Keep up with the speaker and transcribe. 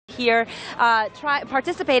here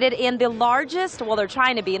participated in the largest, well, they're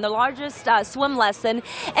trying to be in the largest swim lesson.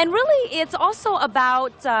 And really, it's also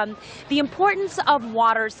about the importance of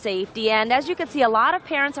water safety. And as you can see, a lot of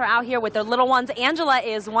parents are out here with their little ones. Angela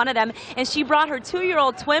is one of them, and she brought her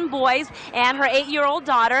 2-year-old twin boys and her 8-year-old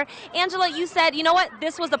daughter. Angela, you said, you know what,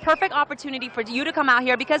 this was the perfect opportunity for you to come out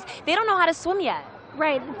here because they don't know how to swim yet.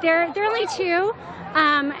 Right, they're only 2,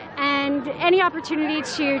 and any opportunity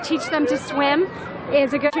to teach them to swim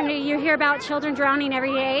is a good opportunity. You hear about children drowning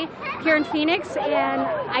every day here in Phoenix, and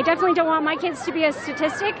I definitely don't want my kids to be a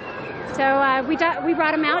statistic. So we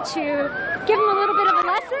brought them out to give them a little bit of a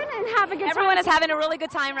lesson and have a good time. Everyone is having a really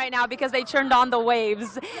good time right now because they turned on the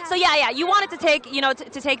waves. Yeah. So yeah, you wanted to take,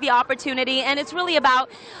 to take the opportunity, and it's really about,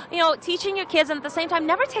 teaching your kids and at the same time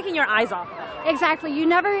never taking your eyes off of them. Exactly. You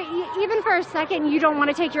never, even for a second, you don't want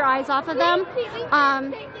to take your eyes off of them.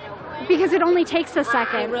 Because it only takes a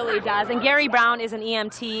second. It really does. And Gary Brown is an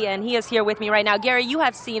EMT, and he is here with me right now. Gary, you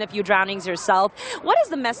have seen a few drownings yourself. What is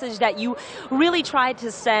the message that you really try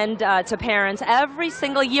to send to parents every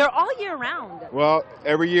single year, all year round? Well,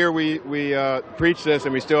 every year we preach this,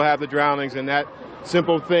 and we still have the drownings. And that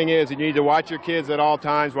simple thing is, you need to watch your kids at all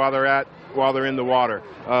times while they're in the water.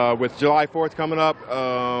 With July 4th coming up,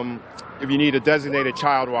 if you need a designated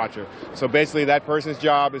child watcher. So basically that person's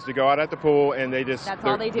job is to go out at the pool, and that's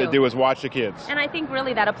all they do is watch the kids. And I think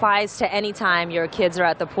really that applies to any time your kids are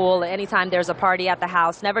at the pool, anytime there's a party at the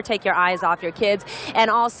house. Never take your eyes off your kids.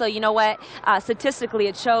 And also, you know what, statistically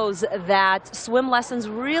it shows that swim lessons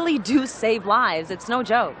really do save lives. It's no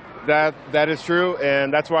joke. That is true,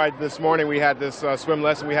 and that's why this morning we had this swim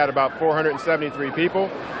lesson. We had about 473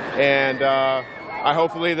 people, and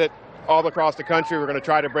hopefully that all across the country we're going to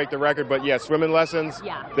try to break the record. But yes, swimming lessons,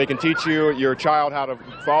 they can teach your child how to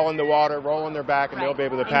fall in the water, roll on their back, and they'll be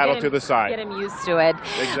able to paddle to the side. Get them used to it.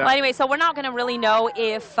 Exactly. Well, anyway, so we're not going to really know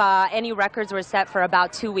if any records were set for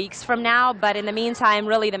about 2 weeks from now, but in the meantime,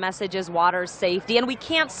 really the message is water safety, and we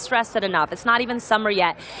can't stress it enough. It's not even summer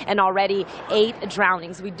yet, and already 8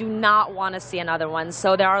 drownings. We do not want to see another one.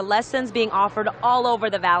 So there are lessons being offered all over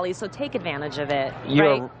the valley, so take advantage of it.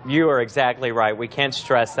 You are exactly right. We can't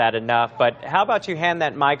stress that enough. But how about you hand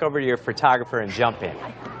that mic over to your photographer and jump in?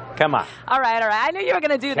 Come on. All right. I knew you were going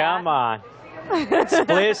to do that. Come on.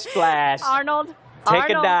 Splish, splash. Arnold. Take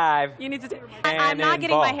a dive. You need to take. I'm not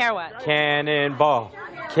getting my hair wet. Cannonball.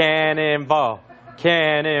 Cannonball.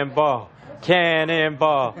 Cannonball.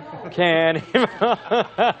 Cannonball. Cannonball.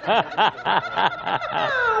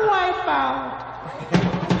 Wipe out.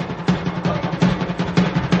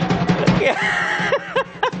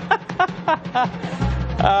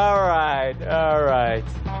 All right.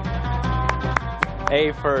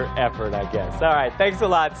 A for effort, I guess. All right, thanks a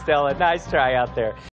lot, Stella. Nice try out there.